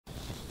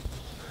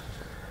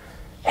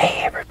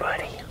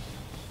everybody.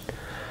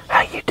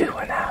 How you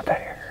doing out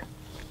there?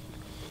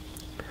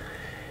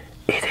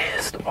 It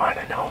is the one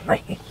and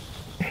only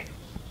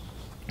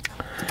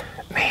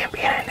man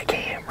behind the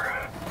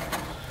camera,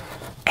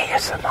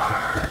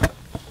 ASMR.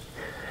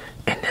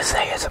 In this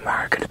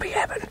ASMR, going to be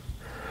having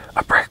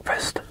a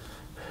breakfast.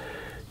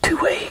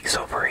 2 eggs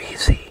over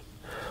easy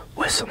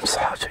with some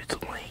sausage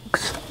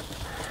links.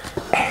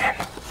 And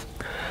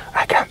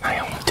I got my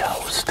own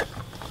toast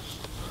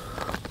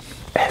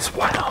as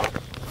well.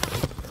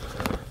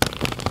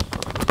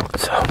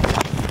 So,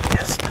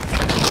 just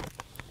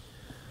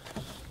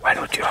why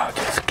don't you all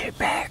just get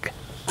back,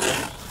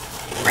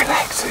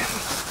 relax,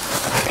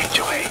 and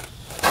enjoy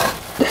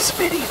this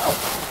video.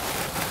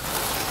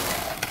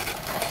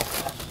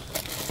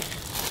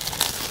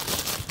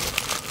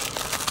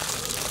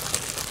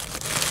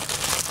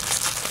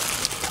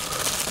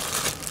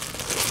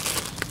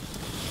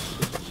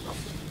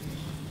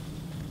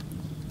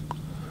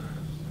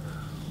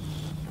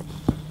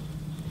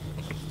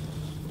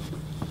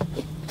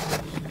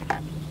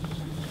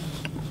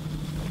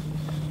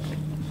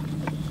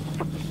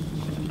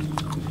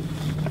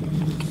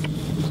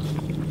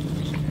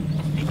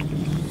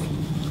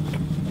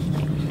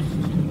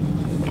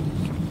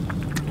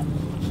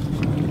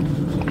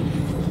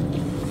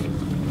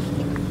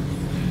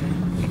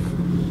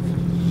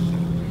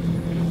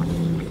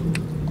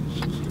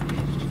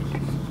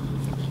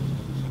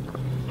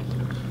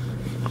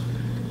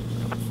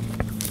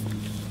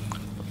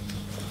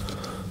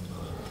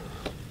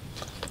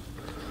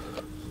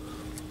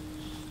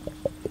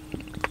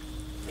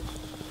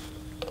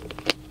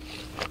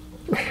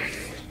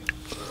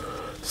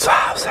 So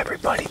how's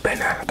everybody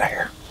been out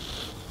there?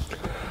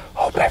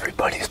 Hope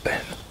everybody's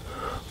been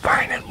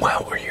fine and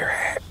well where you're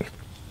at,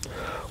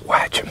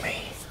 watching me.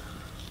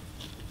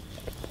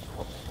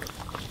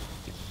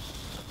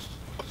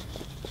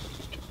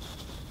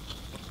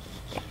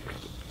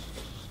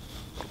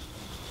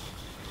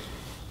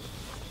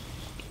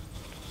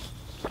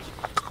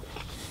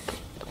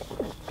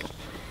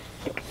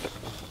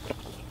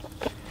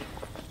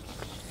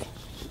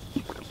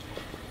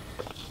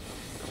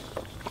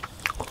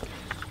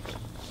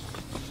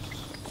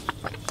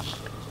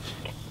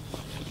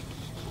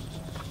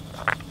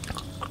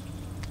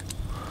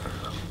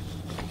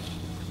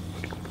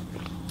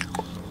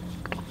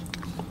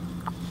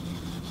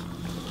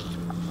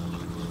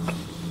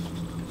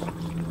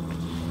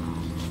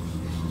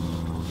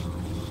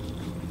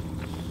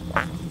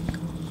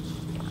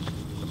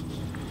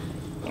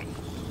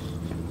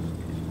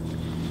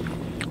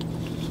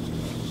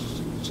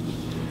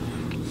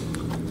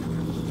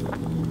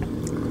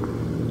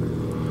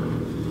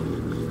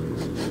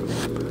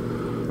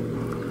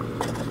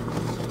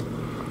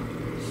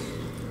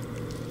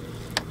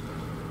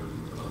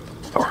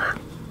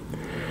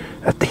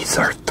 These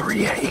are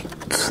 3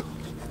 eggs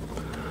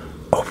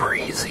over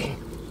easy.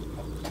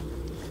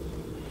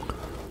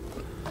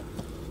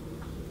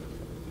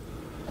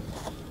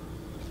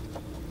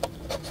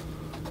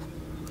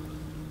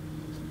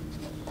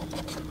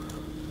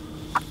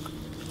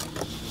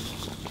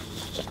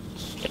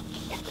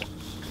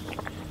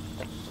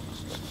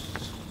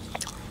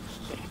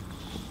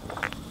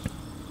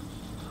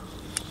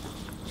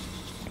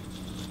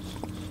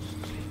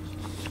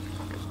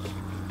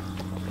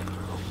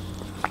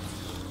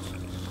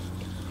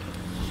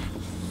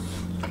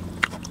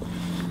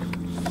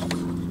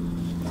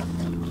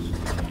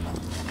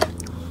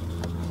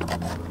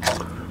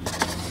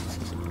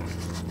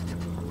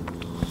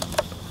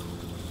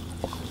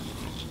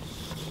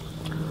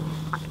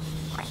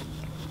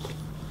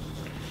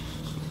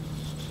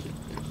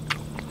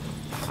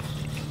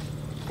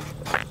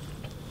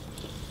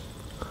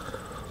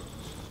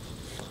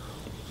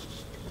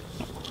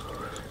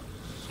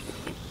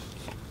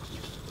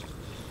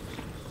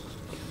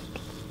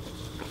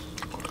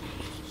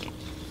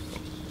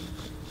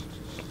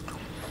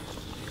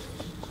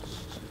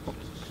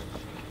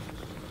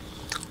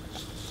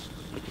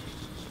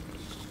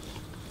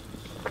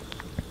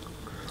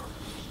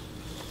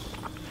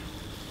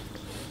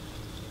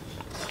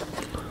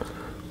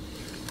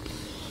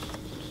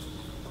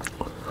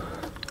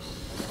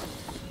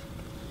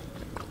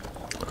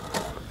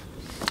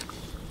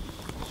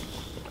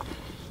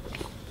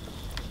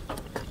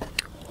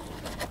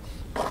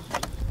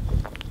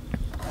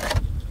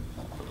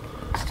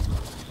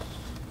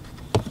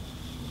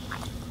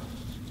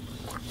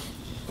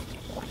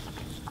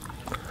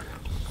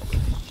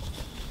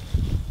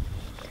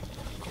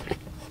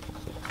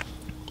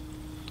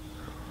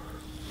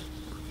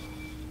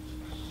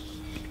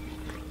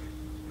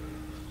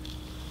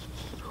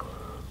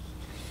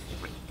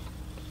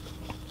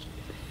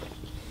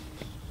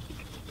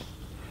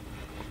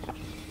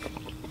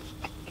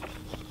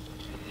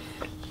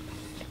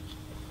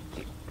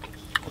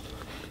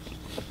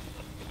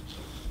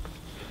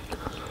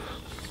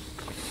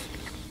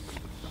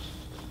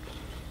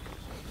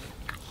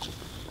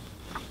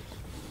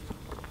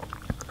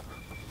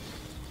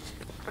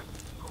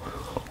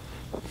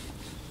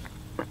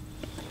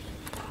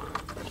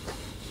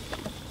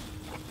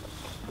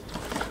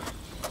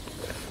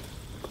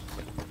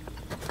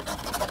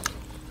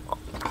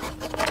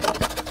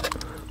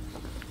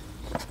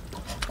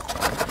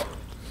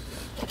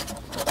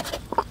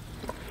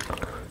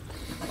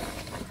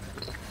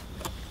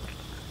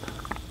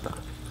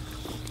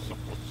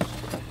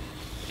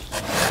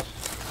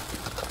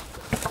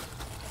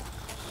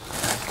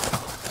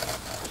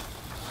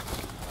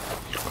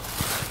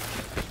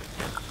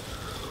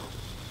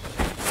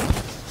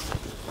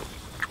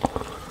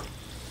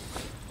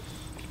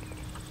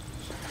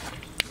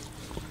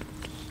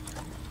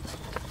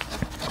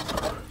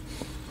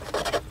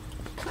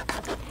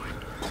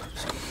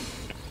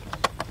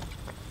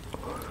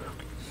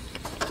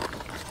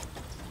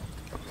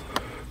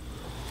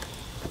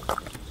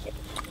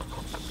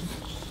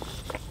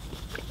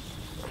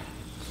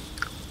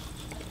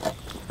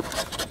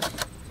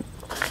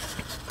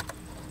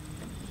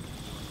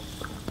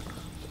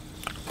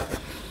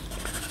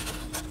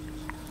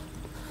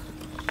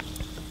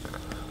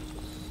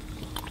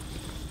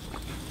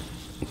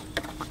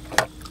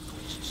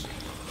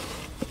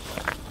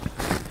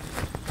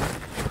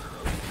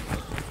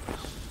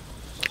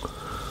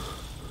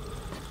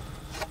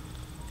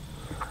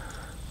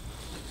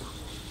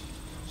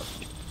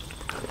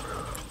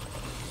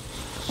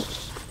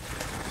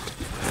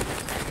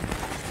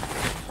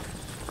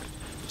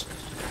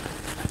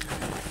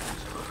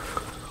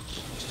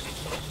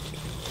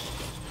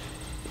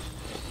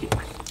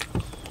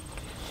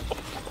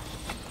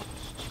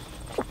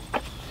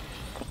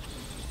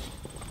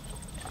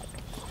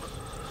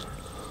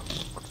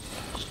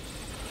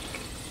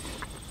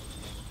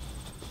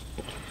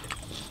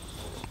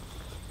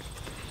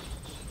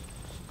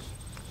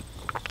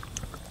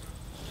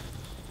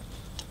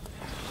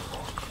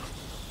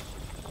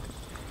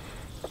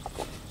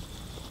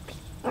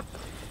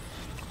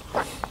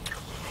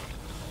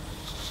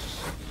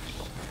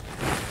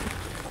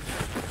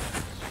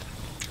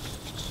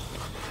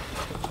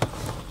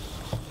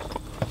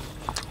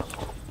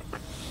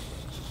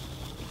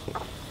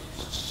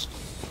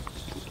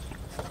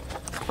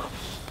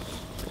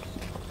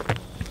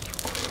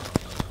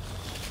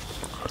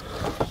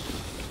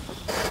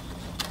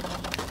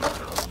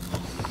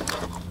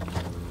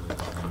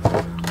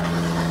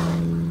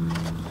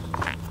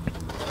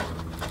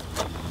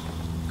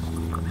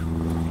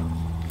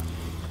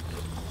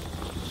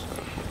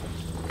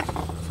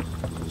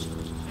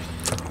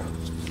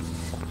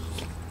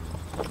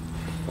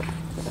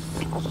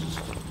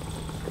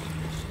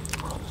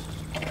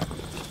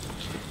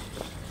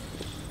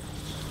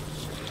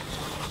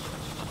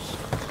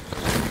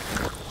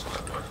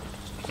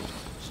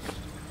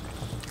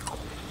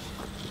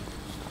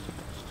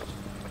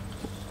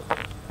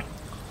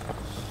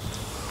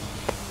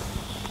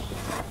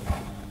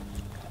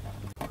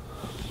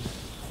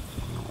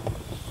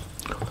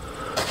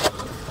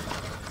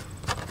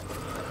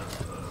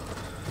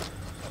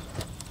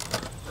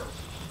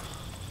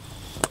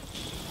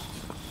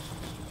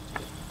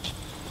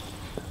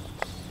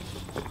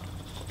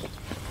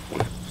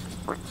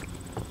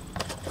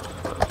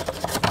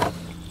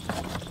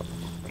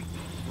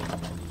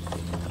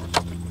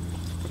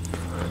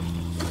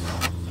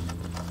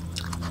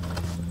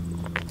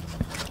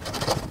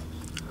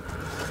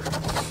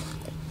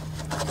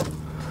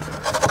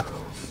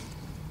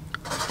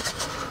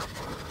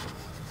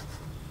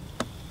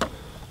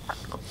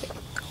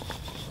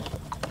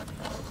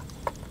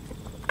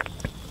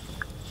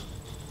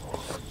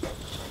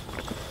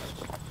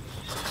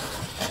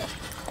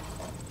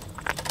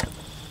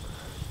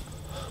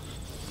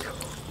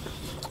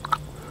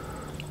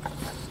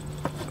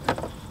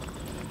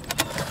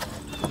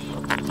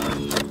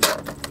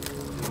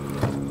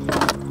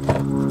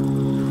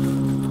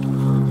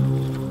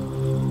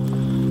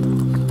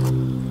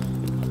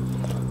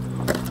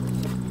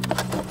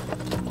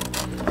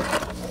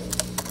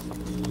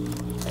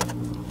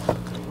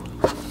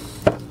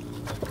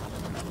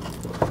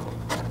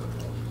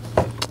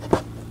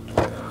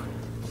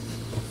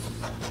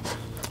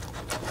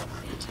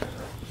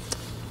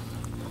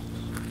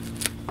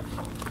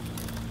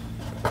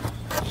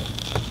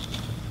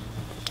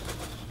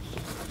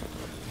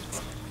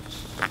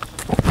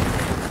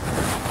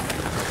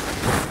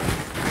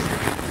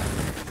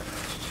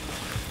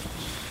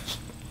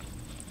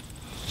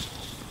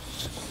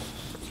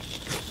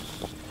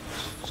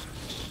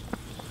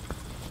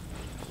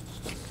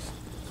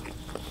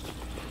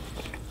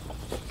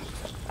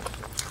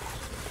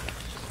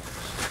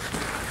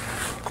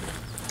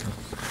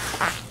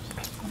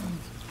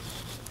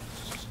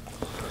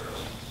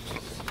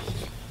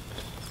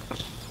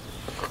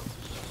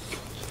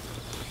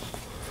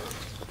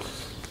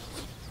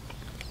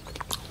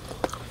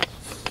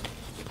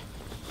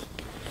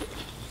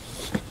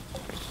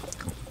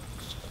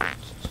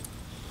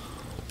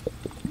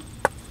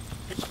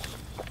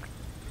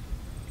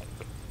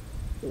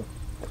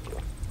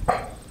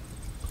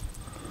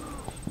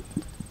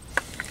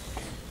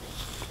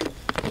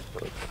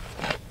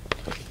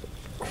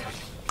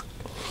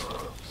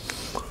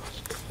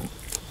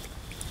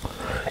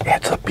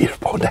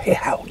 day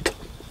out.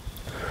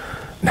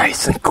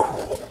 Nice and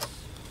cool.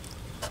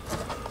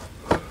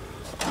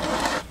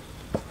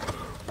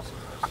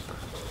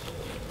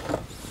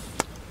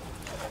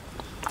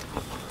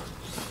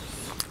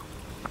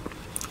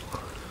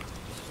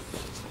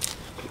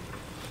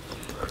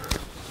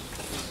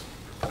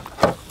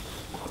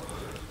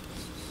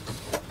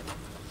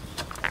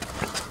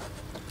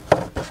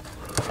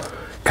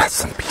 Got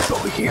some people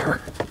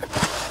here.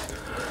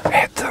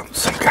 Had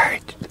some guy,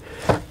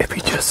 if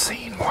you just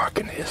seen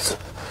walking his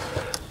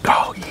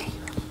doggy.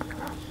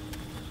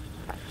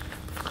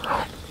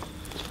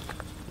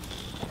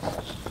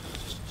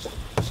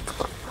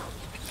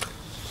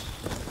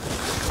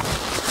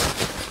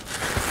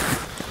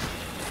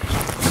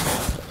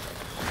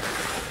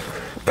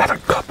 Got a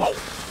couple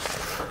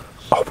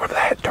over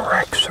that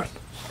direction.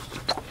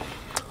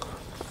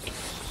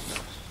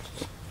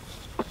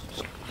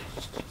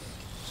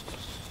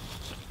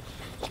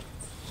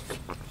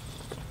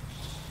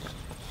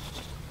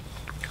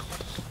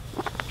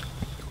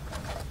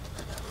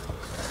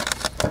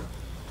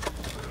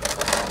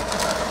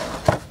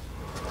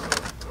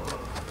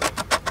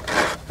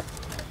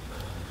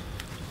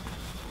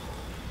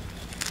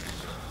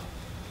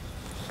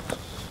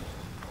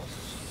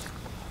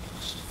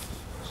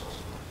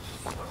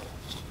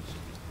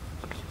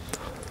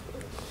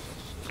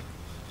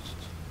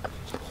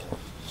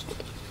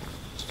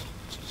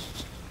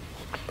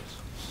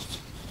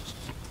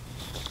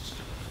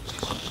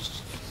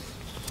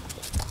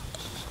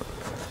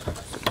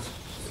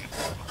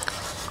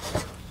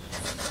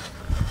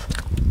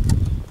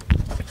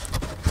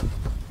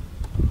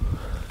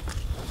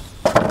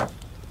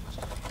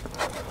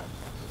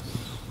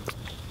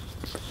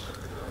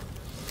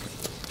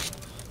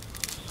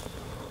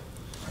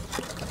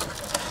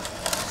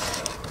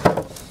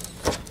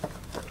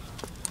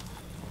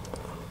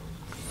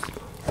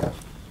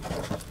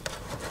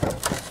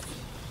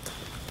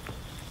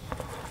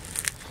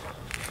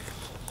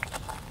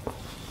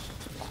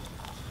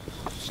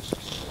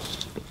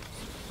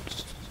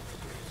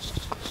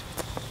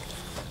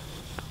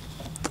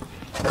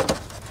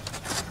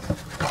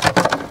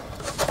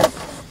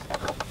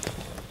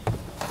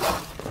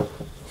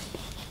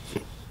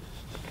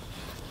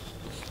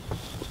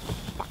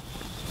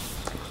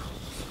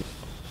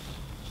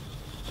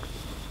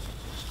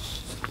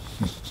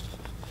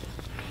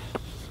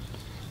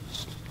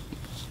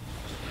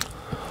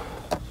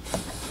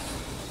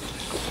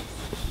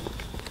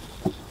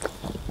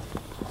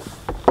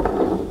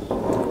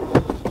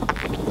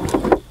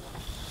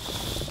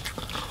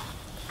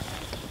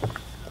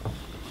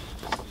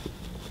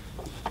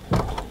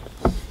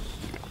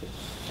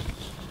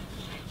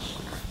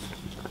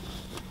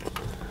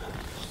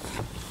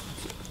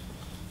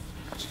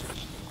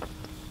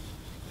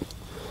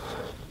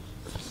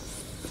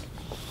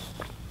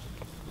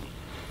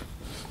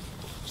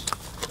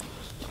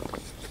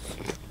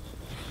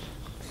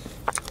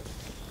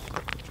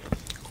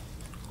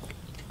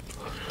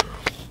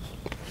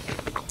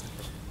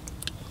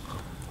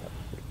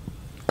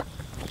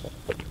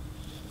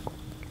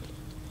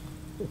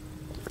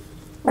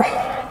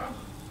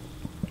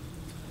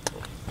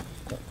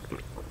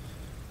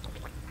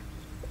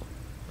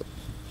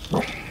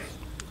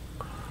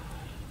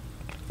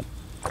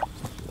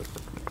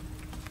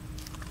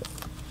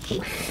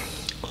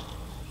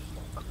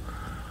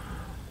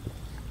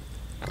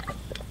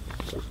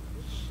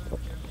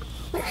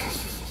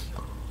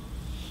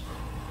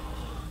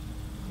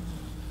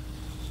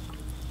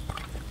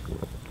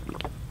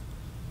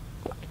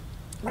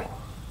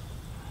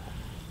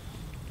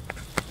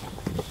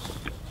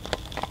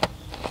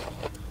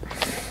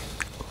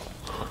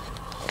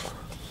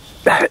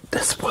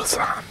 This was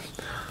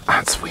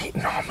on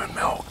sweetened almond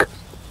milk,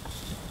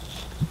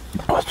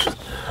 which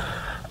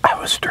I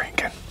was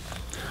drinking.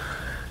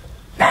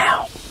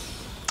 Now,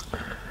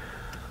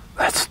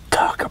 let's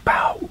talk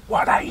about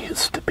what I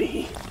used to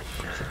be.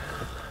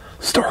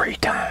 Story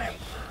time.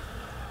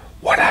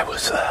 What I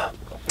was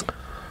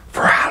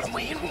for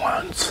Halloween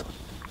once.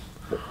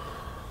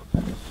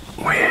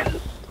 When,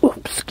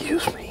 oops,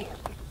 excuse me.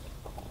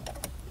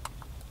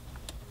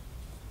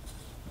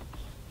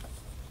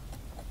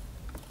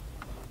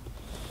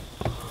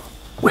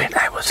 When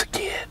I was a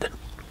kid,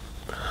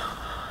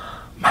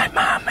 my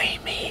mom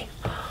made me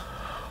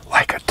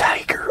like a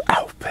tiger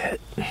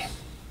outfit. And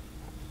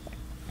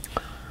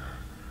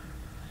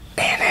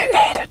it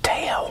had a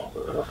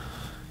tail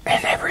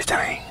and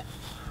everything.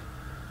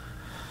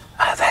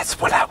 That's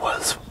what I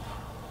was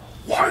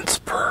once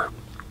for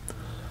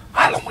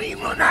Halloween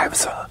when I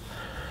was a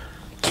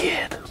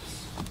kid.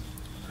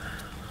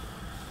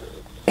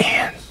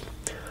 And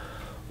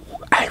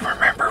I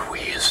remember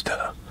we used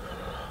to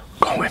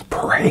go and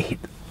parade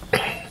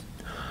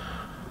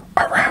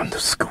around the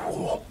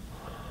school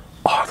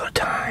all the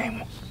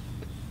time.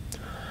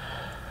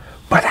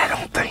 But I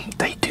don't think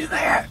they do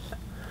that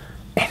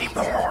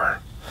anymore.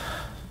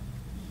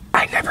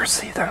 I never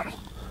see them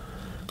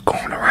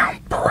going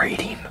around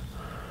parading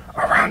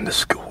around the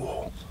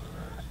school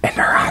in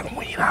their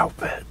Halloween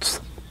outfits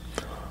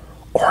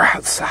or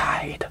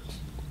outside.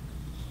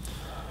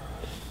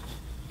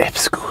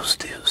 those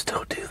do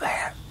still do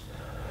that?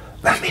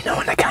 Let me know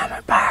in the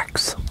comment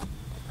box.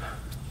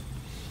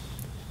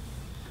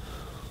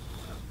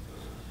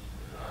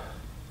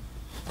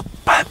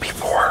 But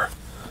before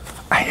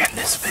I end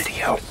this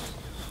video,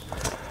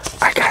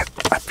 I got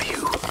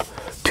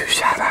two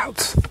shout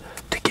outs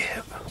to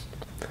give.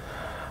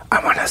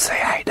 I want to say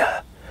hi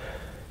to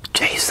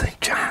Jason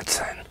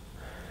Johnson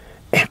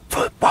and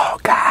Football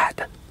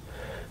God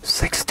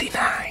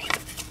 69.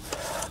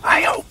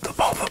 I hope the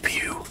both of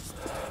you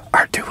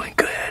are doing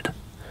good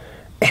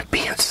and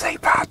being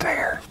safe out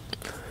there.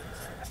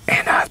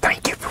 And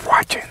thank you for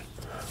watching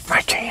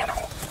my channel.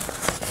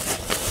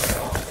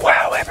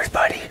 Well,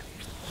 everybody,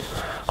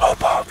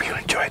 hope all of you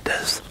enjoyed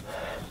this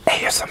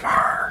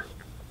ASMR.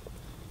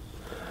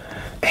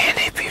 And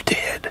if you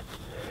did,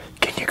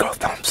 can you go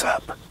thumbs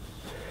up?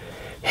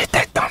 Hit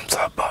that thumbs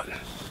up button.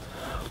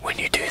 When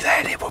you do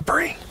that, it will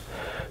bring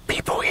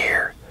people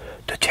here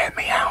to check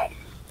me out.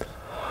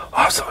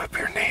 Also, if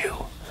you're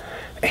new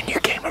and you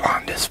came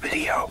along this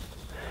video,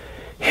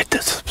 hit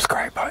the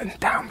subscribe button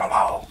down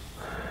below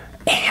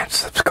and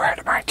subscribe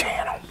to my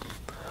channel.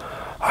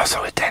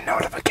 Also, hit that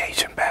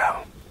notification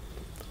bell.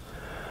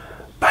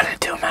 But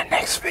until my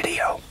next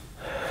video,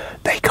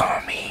 they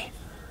call me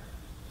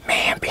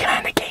Man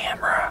Behind the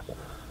Camera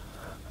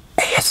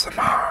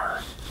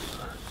ASMR.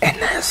 And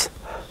this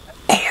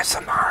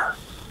ASMR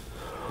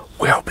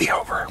will be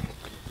over.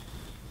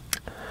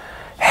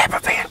 Have a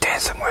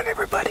fantastic one,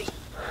 everybody.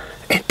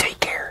 And take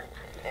care.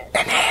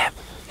 And have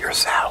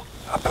yourself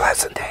a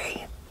pleasant day.